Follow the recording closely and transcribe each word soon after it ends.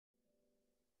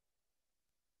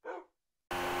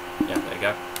Yeah, there you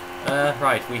go.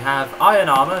 Right, we have iron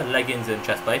armour, leggings and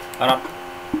chest plate. Hold on.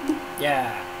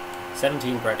 Yeah.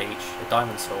 17 bread each, a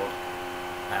diamond sword,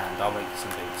 and I'll make you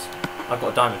some boots. I've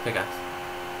got a diamond pickaxe.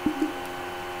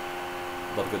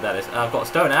 What good that is. I've got a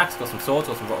stone axe, got some swords,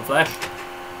 got some rotten flesh,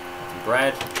 got some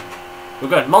bread. We're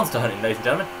going monster hunting, ladies and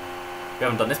gentlemen. We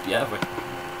haven't done this yet, have we?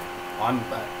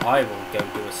 I will go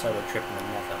do a solo trip in the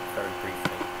Nether very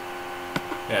briefly.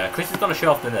 Yeah, Chris is going to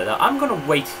show off the Nether. I'm going to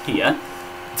wait here.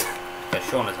 Yeah,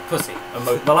 Sean is a pussy.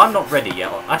 Well, I'm not ready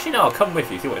yet. Actually, no, I'll come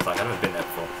with you, see what it's like. I've never been there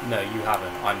before. No, you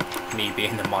haven't. I'm me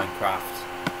being the Minecraft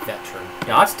veteran.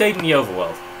 Yeah, I've stayed in the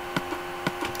overworld.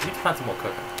 I need to plant some more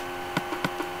cooking.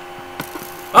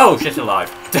 Oh, shit's alive.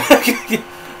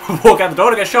 Walk out the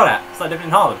door to get shot at. It's like living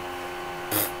in Harlem.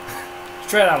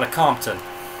 Straight out of Compton.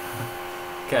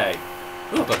 Okay.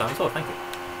 Ooh, I've got a diamond sword, thank you.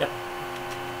 Yep.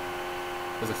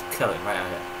 There's a killing right out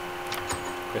here.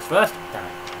 Chris first. Damn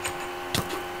it.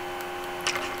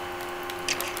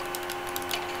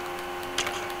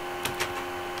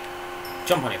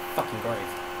 Jump on your fucking grave.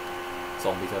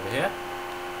 Zombies over here.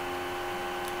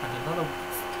 And another...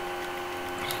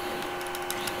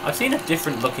 I've seen a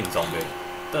different looking zombie.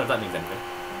 Don't know if that means anything.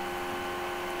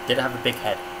 Did it have a big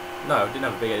head? No, it didn't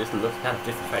have a big head, it just looked, had a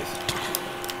different face.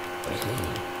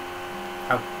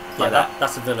 How? Yeah, Like that?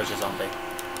 That's a villager zombie.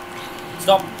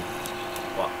 Stop!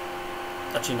 What?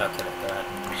 Actually, no, kill it. Go ahead.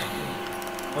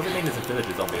 What does it mean there's a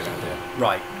villager zombie around here?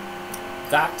 Right.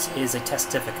 That is a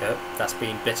testificate that's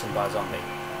being bitten by a zombie.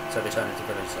 So they turn into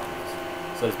village zombies.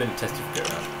 So there's been a testificate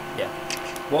around. Yeah.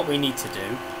 What we need to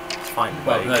do... It's fine.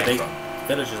 Well, no,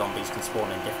 villager zombies can spawn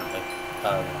in differently.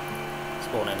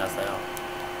 Spawn in as they are.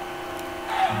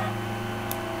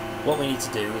 What we need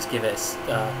to do is give it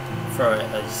throw it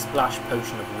a splash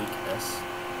potion of weakness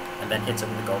and then hit it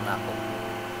with the golden apple.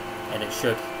 And it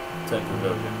should turn to a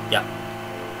villager. Yeah.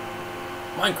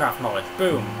 Minecraft knowledge.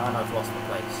 Boom! And I've lost my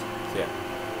place. So, yeah.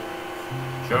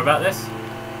 Sure about this?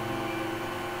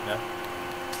 No.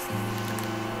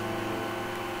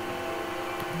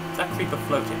 Is that creeper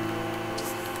floating?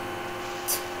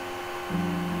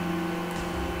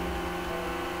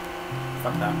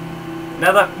 Fuck that.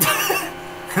 No, that...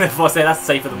 Before I say that's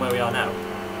safer than where we are now.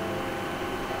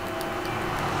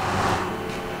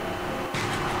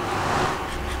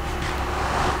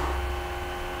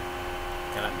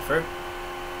 Can I let me through?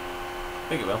 I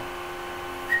think it will.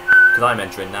 Because I'm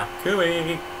entering now.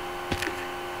 Cooey!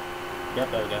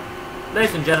 Yep, there we go.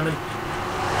 Ladies and gentlemen,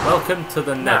 welcome to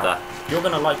the Nether. You're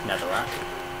going to like Netherrack.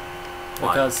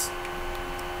 Why? Because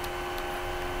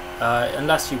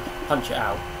unless you punch it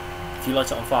out, if you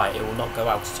light it on fire, it will not go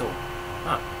out at all.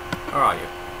 Oh, where are you?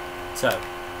 So,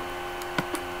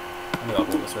 I knew I brought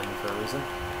this with me for a reason.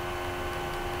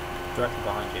 Directly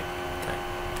behind you. Okay.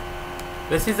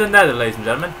 This is the Nether, ladies and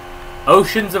gentlemen.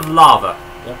 Oceans of lava.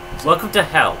 Yep. Welcome to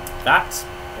hell. That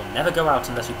will never go out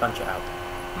unless you punch it out.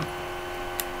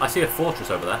 I see a fortress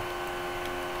over there.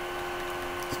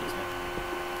 Excuse me.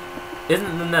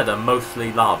 Isn't the Nether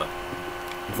mostly lava?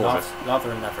 Fortress.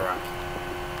 Lava and Netherrack.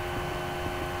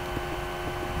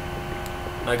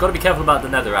 Now, you've got to be careful about the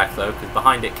Netherrack though, because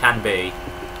behind it can be...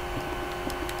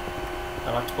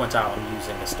 I like to point out I'm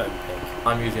using a stone pick.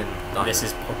 I'm using diamond. This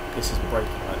is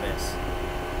breaking like this.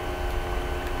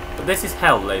 But this is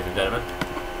hell, ladies and gentlemen.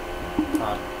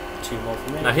 Two more for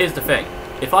me. Now here's the thing.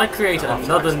 If I create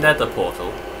another Nether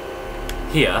portal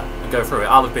here and go through it,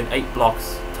 I'll have been 8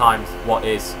 blocks times what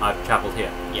is I've travelled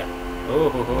here. Yeah.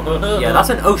 Yeah, that's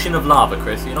an ocean of lava,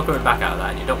 Chris. You're not coming back out of that,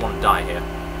 and you don't want to die here.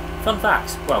 Fun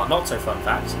fact. Well, not so fun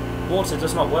fact. Water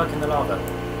does not work in the lava.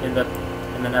 In the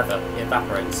Nether, it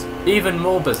evaporates. Even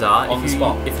more bizarre, On the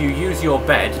spot. if you use your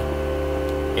bed,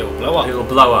 It will blow up. it will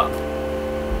blow up.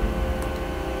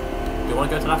 Do you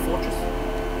want to go to that fortress?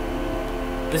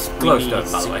 This is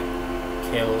glowstone, by the way.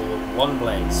 Kill one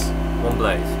blaze. One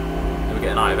blaze. Then we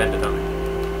get an eye of ender, don't we?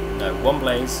 No, one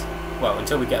blaze. Well,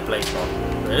 until we get a blaze mod.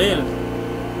 Really?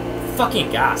 Fucking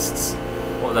ghasts.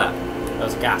 What was that? That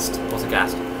was a ghast. What's a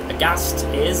ghast? A ghast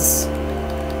is...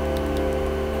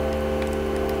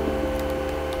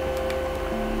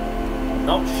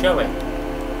 not showing.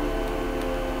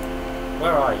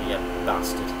 Where are you, you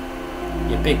bastard?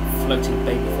 You big floating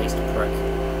baby-faced prick.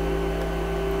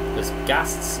 Because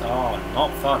ghasts are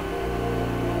not fun.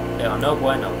 They are no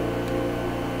bueno.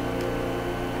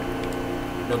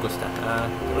 No good stuff. Do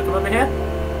you want to come over here?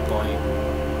 Boing,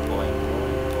 boing,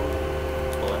 boing,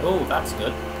 boing. Oh, that's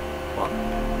good. What?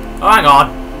 Oh, hang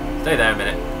on. Stay there a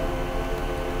minute.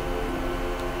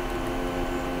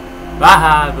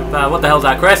 What the hell's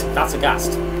that, Chris? That's a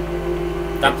ghast.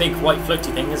 That big white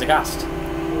floaty thing is a ghast.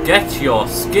 Get your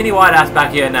skinny white ass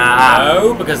back here now.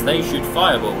 No, because they shoot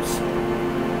fireballs.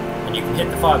 And you can hit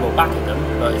the fireball back at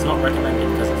them, but it's not recommended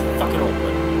because it's fucking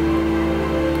awkward.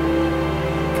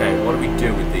 Okay, what do we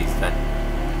do with these then?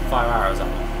 Fire arrows at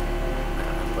them. I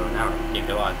don't have a bow and arrow. Neither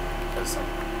do I, because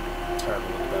I'm terrible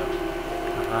with the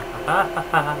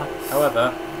bow.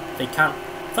 However, they can't.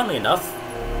 Funnily enough,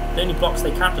 the only blocks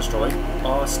they can't destroy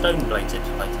are stone-bladed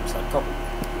items like cobble.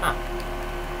 Ah.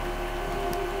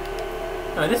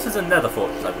 No, this is a nether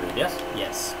fortress, I believe, yes?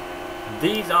 Yes.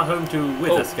 These are home to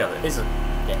wither skeletons.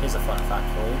 Here's a fun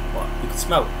fact for you. What? You can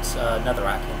smelt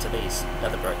netherrack into these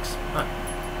nether bricks. Oh.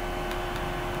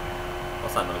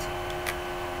 What's that noise?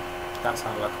 That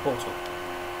sounded like a portal.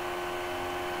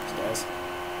 Stairs.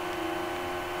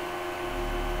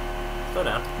 Slow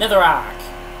down. Netherrack!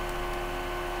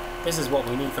 This is what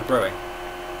we need for brewing.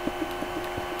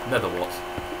 Nether what?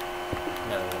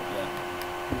 Netherrack, yeah.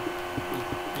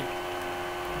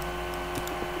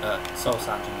 Soul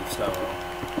sand you move slower on.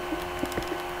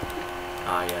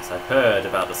 Ah yes, I've heard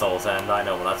about the soul sand, I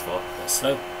know what that's for. It's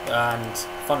slow, and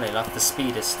funnily enough, the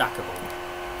speed is stackable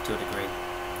to a degree.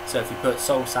 So if you put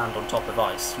soul sand on top of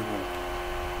ice, you will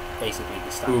basically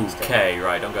be standing still. Okay,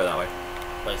 right, don't go that way.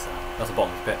 Where's that? That's a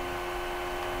bottomless pit.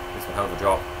 This one hell of a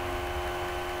drop.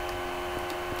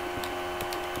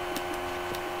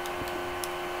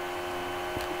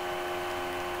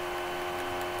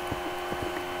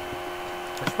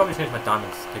 I should probably change my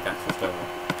diamonds pickaxe to stone one.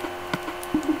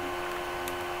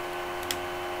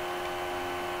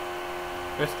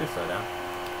 Just do slow down.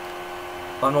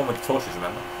 I'm on with the torches,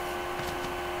 remember?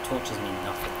 Torches mean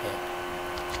nothing here.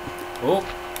 Oh!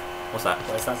 What's that?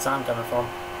 Where's that sound coming from?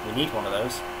 We need one of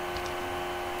those.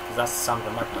 Because that's the sound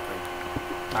of a magma creep.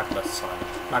 Magma slime.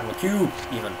 Magma cube,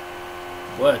 even.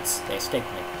 Words, they escape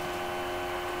me.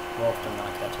 More often than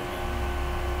I care to admit.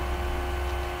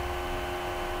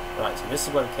 Right, so this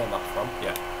is where we came up from.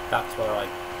 Yeah. That's where we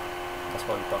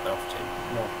buggered off to.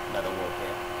 More nether wall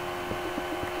here.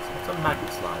 So what's a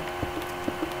magma slime?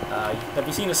 Have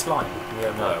you seen a slime?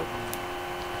 No.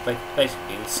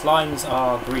 Basically, slimes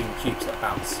are green cubes that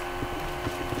bounce.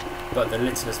 But the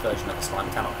lidless version of the slime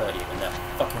cannot hurt you, and they're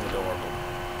fucking adorable.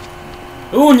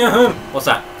 Ooh, nyah! What's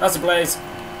that? That's a blaze.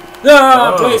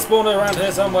 Ah, Oh. blaze spawner around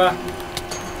here somewhere.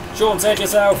 Sean, save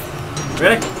yourself.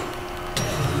 Really?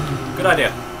 Good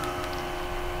idea.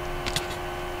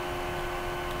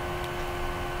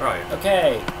 Right.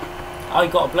 Okay, I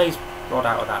got a blaze rod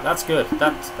out of that. That's good.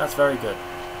 That's very good.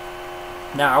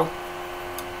 Now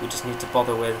we just need to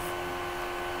bother with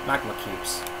magma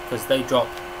cubes because they drop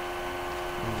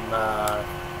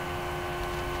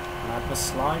magma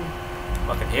slime.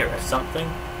 I can hear Or it. something.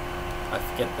 I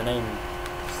forget the name.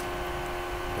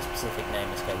 The specific name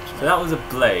escapes me. So that was a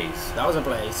blaze. That was a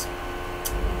blaze.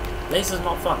 Blazes are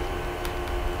not fun.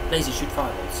 Blazes shoot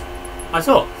fireballs. I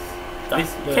saw.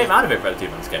 That's It came out of it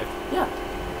relatively unscathed. Yeah,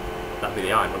 That'd be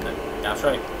the iron, wouldn't it? that's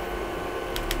right.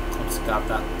 I'm just glad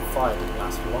that fire didn't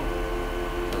last for long.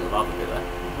 There's a lava bit there.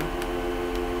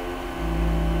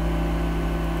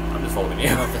 I'm just following you.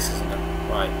 Oh, this isn't it.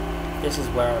 Right. This is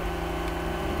where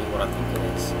it'll be what I think it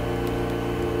is.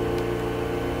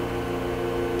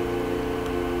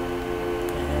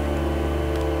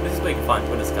 This is where you can find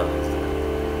Twitter skeletons, isn't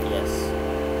it? Yes.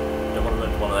 Don't want to run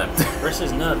into one of them. Chris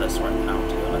is nervous right now,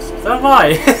 to be honest. So am I.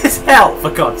 It's hell, for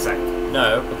God's sake.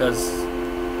 No, because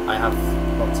I have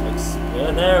lots of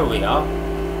experience. There we are.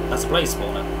 That's a blaze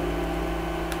spawner.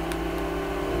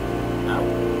 Now.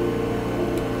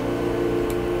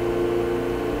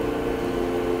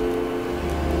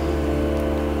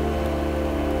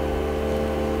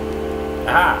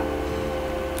 Ah!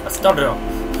 I started off.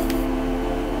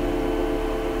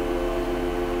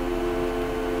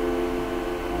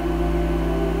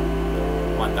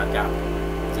 Mind that gap.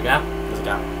 There's a gap. There's a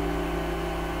gap.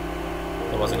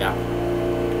 There was a gap.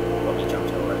 Probably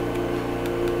jumped already.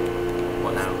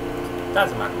 What now?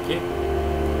 That's a magma cube.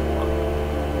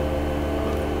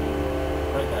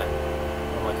 Right there.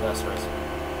 Where my cursor is.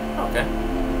 Oh, okay.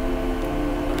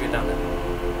 I'll get down there.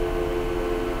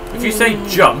 If you say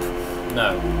jump,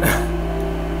 No.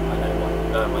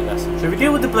 I learned my lesson. should we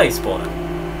deal with the blaze spawner?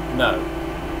 No.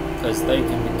 Because they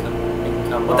can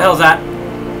become What the hell's that?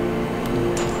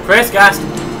 Chris, gas!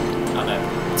 I know.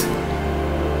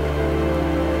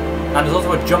 And there's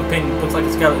also a jumping, looks like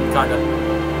a skeleton, kind of.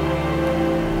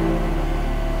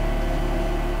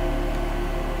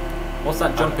 What's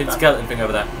that jumping skeleton thing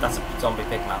over there? That's a zombie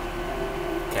pigman.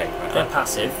 Okay, They're right.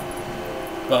 passive,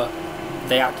 but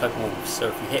they act like wolves, so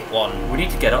if you hit one, We need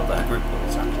to get up the there. group will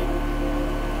attack you.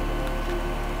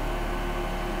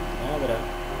 No, we don't.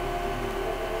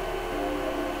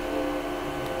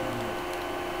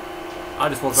 I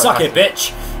just walked Suck right it,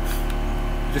 past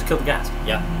bitch! You just killed the gas.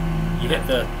 Yeah. You hit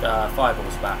the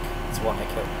fireballs back. It's a one-hit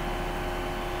kill.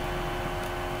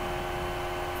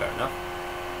 Fair enough.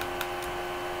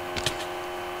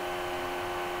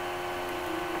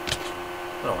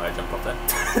 I don't know why I jumped off there.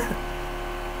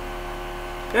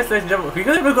 Yes, ladies and gentlemen, we've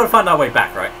got to find our way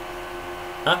back, right?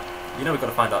 Huh? You know we've got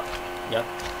to find Yep.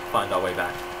 our way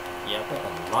back. Yep.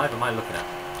 What live am I looking at?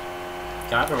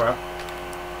 Can I have a row?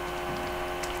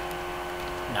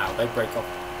 Now they break off.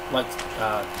 Like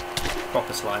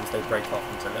proper slimes, they break off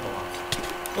into little ones.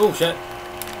 Oh shit!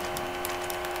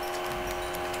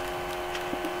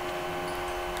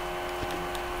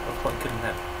 I was quite good in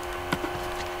there.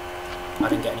 I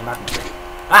didn't get any magma cream.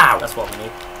 Ow! That's what we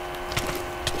need.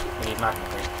 We need magma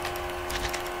cream.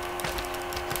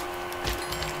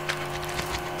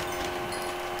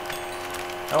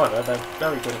 However, they're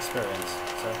very good experience,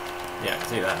 so... Yeah, I can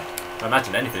see that. I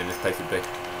imagine anything in this place would be.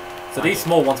 So these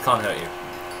small ones can't hurt you?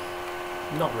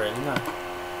 Not really, no.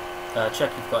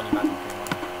 Check if you've got any magma cream on.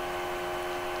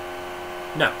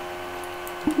 No.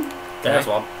 There's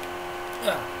one.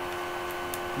 Yeah.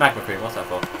 Magma cream, what's that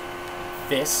for?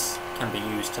 This can be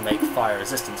used to make fire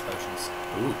resistance potions.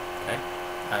 Ooh, okay.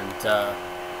 And,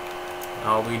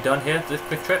 are we done here, this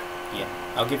quick trip? yeah.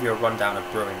 I'll give you a rundown of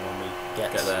brewing when we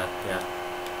get there, yeah.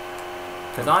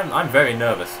 Because I'm very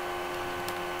nervous.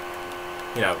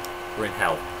 You know, we're in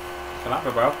hell. Come up,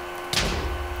 bro.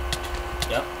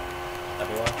 Yep.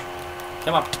 Everywhere.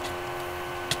 Come on.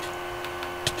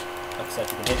 Like I said,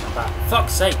 you can hit them back.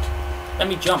 Fuck's sake! Let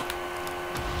me jump.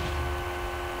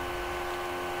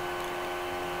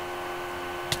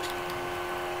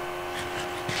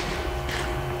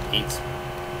 Eat.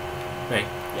 Me?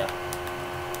 Yeah.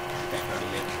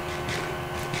 Definitely you.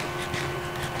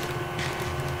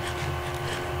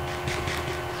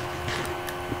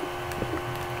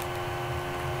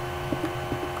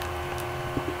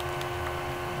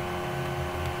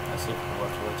 Let's see if we can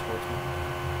work our way towards me.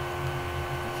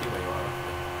 See where you are.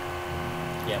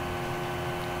 Yeah.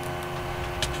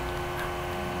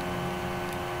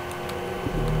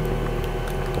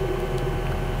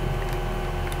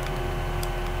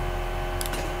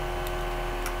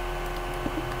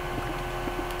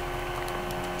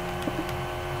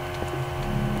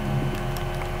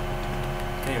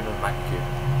 Can you run back cube?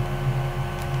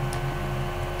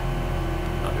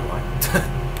 That'd be right.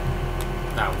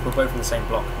 Now, if we're both in the same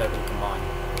block, nobody can mine.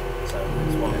 So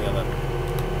it's one or the other.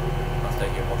 I'll stay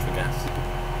here and watch for gas.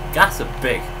 Gas are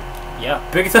big. Yeah.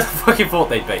 Bigger than I fucking thought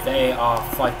they'd be. They are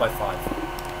 5x5.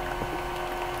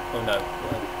 Oh no.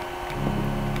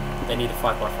 They need a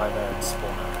 5x5 area to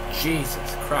spawn out.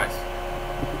 Jesus Christ.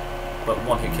 But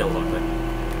one who kills obviously.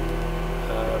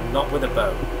 Not with a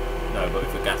bow. No, but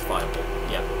with a gas fireball.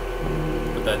 Yeah.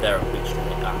 But they're a bitch to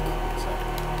hit back. So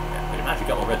Yeah, but it actually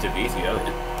got one relatively easy earlier.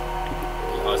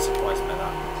 yeah, I was surprised by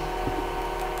that.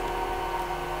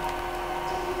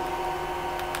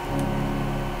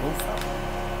 Oh fuck.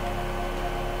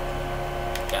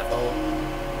 Careful.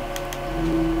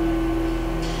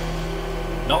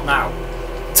 Not now.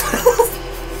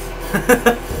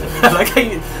 Like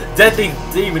a deadly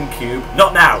demon cube.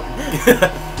 Not now.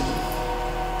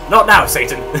 Not now,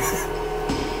 Satan.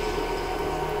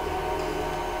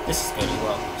 This is good as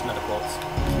well. It's metal quartz.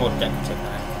 It's more decorative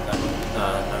than anything though.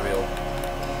 No real.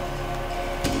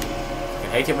 I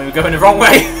hate it when we go in the wrong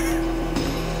way.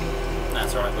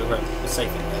 That's alright, we're safe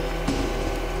in here.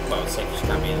 Well, as safe as you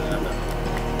can be in there, but...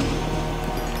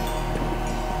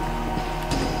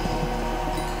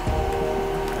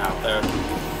 Now, there are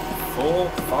 4,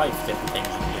 5 different things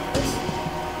you can do with this.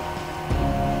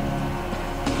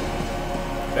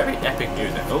 Very epic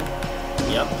music. Oh,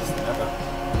 Yep, just never.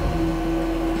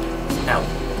 hell.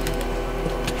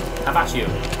 How about you?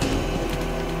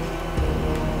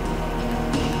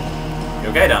 You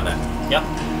okay down there? Yep.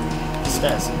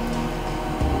 Stairs.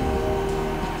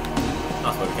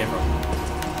 That's where we came from.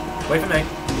 Wait for me.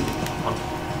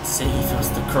 See if that's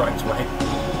the correct way.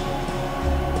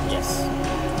 Yes.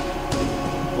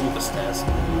 All the stairs.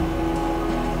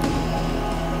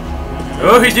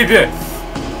 Oh, he's deep here.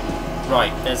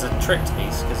 Right, there's a trick to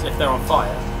these, because if they're on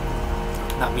fire,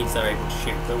 that means they're able to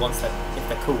shoot, but if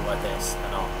they're cool like this,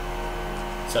 they're not.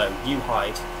 So, you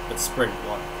hide, but sprint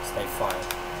once they fire.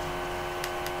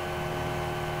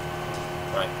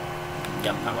 Right.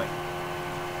 Yep, that way.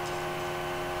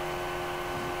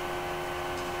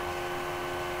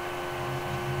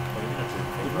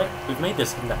 We've made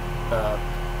this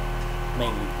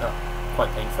mainly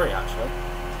quite pain-free, actually.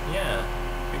 Yeah, I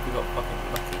think we got fucking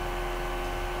lucky.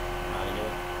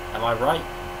 Am I right?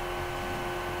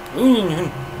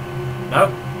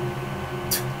 No.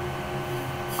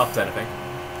 Up to anything. It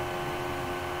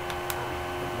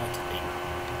might have been.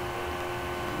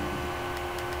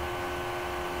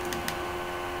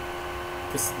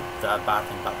 This is the bad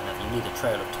thing about the nether. You need a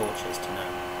trail of torches to know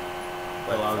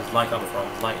where Well, I was the lighting come from.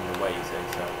 the way, you see,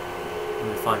 so when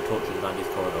we find torches around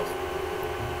these corridors,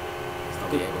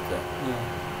 I'll be able to. Yeah.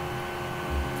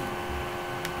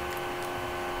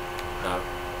 No.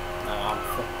 No,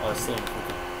 I was seeing if we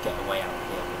could get a way out of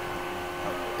here.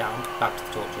 But, down, back to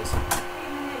the torches.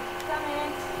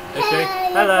 Okay.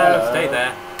 Hello. Stay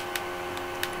there.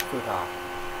 Good heart.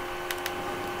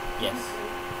 Yes.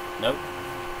 Nope.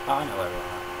 Oh, I know where we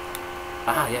are.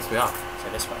 Ah, yes, we are. So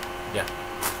this way. Yeah.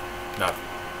 No.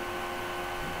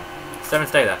 7,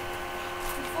 stay there.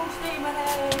 Full steam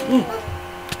ahead.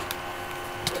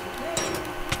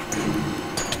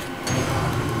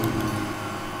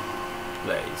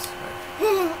 Blaze.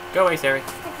 Right. Go away, Siri.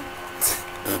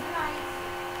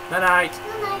 Night night.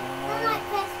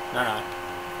 No, no.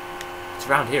 It's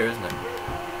around here, isn't it? I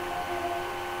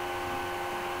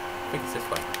think it's this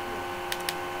way.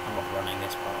 I'm not running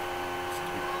this part.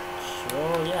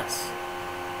 Sure, yes.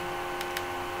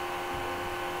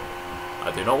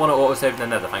 I do not want to autosave in the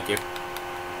nether, thank you.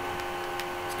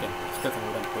 It's good. It's a good thing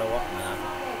we don't blow up now.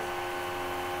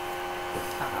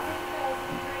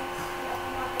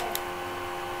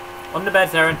 On the bed,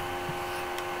 Saren.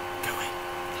 Go away.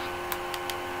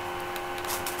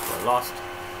 We're lost.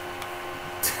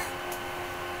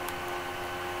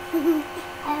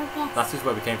 That's just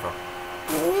where we came from.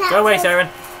 Go away, Saren.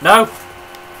 No!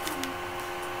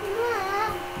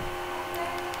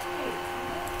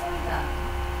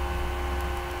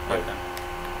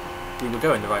 We were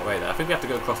going the right way there. I think we have to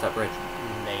go across that bridge.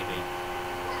 Maybe.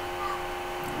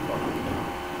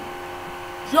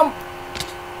 Jump!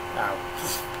 Ow.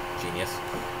 Genius.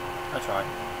 I tried.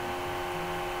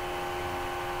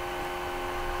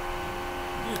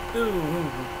 Hug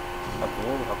the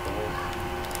wall, hug the wall.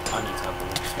 I need to hug the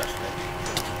wall, especially.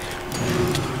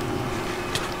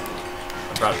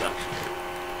 I'm proud of that.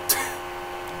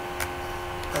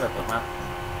 Hello, big man.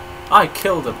 I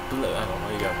killed a blue. Hang on,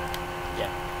 where you go?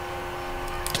 Yeah.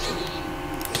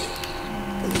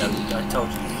 No, I told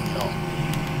you not.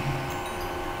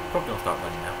 Probably gonna start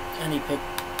running now. Any pig.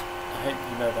 I hope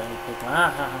you know that any pig.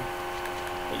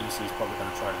 That you see is probably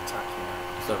going to try to attack you now.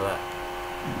 It's over there.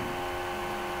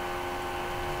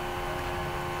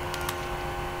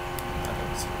 I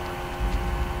don't see one.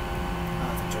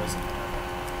 I think there is something over there.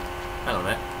 Hang on a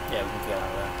minute. Yeah, we can get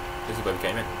out of there. This is where we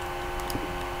came in.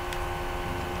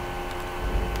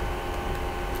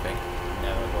 I think.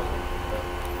 No, it wasn't. But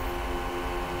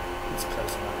it's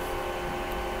close enough.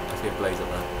 I see a blaze up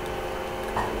there.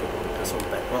 That's all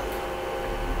bedrock.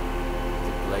 There's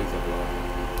a blaze up there.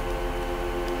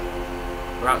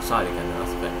 We're outside again, though,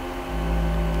 that's the thing.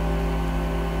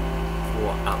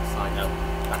 We're outside. No,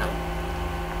 back in.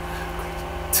 Great.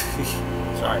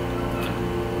 Sorry.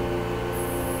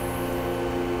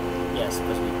 Yes,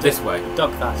 because we This way.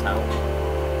 dug that out,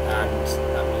 and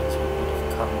that means we would have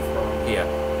come from Here.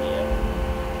 here.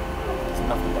 There's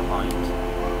nothing behind.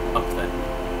 Up then.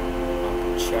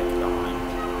 I'll check behind.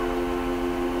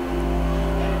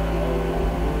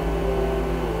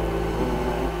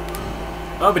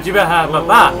 Oh, but you better have my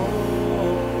back.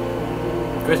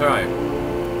 Chris, where are you?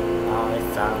 I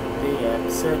found the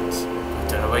exit. I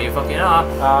don't know where you fucking are.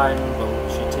 I'm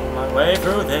bullshitting my way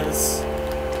through this.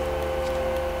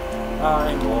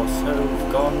 I'm also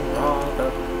gone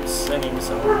rather singing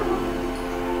song.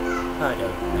 I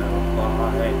don't know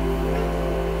why.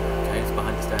 Okay, it's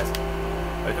behind the stairs.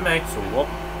 Wait for me. So what?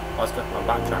 I was I'm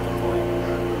backtracking for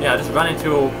you. Yeah, I just ran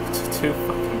into two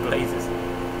fucking blazes.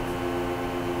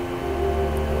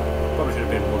 Probably should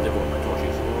have been more liberal with my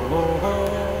torches.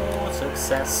 Oh,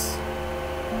 success.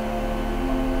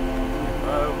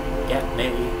 Oh, Get me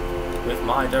with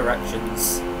my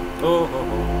directions. Oh,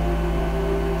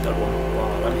 that one.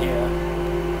 while I'm here.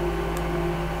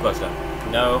 Close up.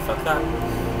 No, fuck that.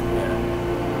 Yeah.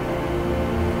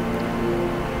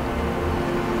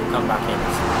 We'll come back in.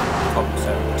 Probably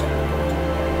so.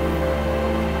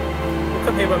 We'll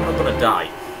come here when we're not gonna die.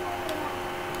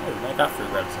 Oh, we made that through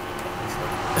relatively quickly.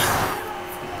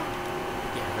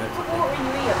 Yeah, Put no, water in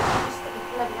your ear. Just stick your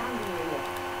bloody hand in your ear.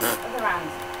 Other hand.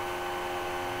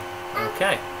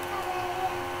 okay.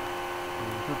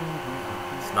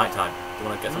 It's night time. Do you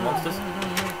want to get some monsters?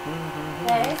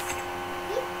 Yes.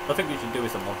 I think we should do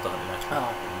with some monster hunting actually.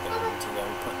 Oh, I'm going to go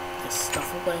put this stuff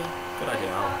away. Good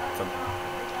idea.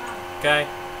 Okay.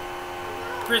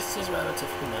 Chris is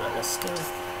relatively nervous still. 1,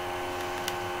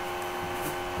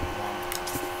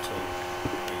 2,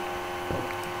 3, 4.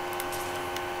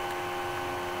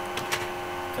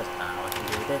 Because now I can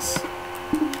do this.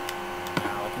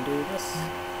 Now I can do this.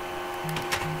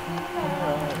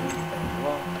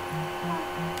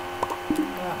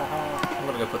 I'm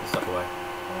gonna go put the stuff away.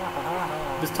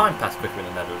 Does time pass quicker in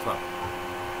the nether as well?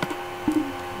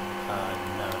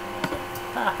 No.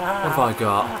 What have I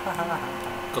got?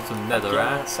 Got some nether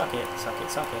Yeah, suck it.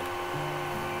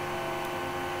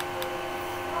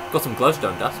 Got some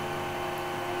glowstone dust.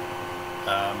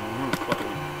 What do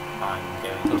I'm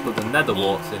going I'll put the nether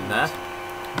warts in there.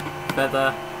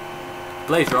 Feather.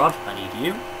 Blaze rod. I need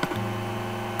you.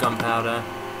 Gunpowder.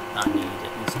 I need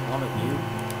at least one of you.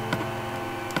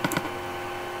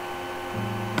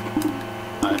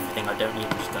 Everything I don't need,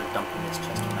 I'm just going to dump in this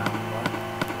chest for now. Right?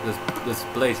 There's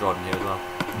blaze rod in here as well.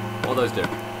 What do those do?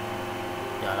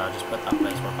 Yeah, no, just put that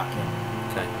blaze rod back in.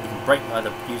 Okay. You can break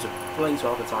either use a blaze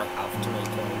rod that I have to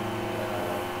make a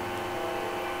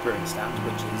brewing stand,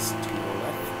 which is to your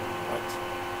left, right?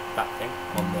 That thing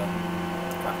on the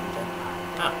crafting table.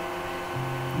 Ah.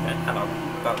 Okay. And I'm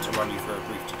about to run you through a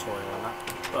brief tutorial on that.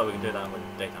 Well, we can do that when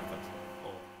daytime comes.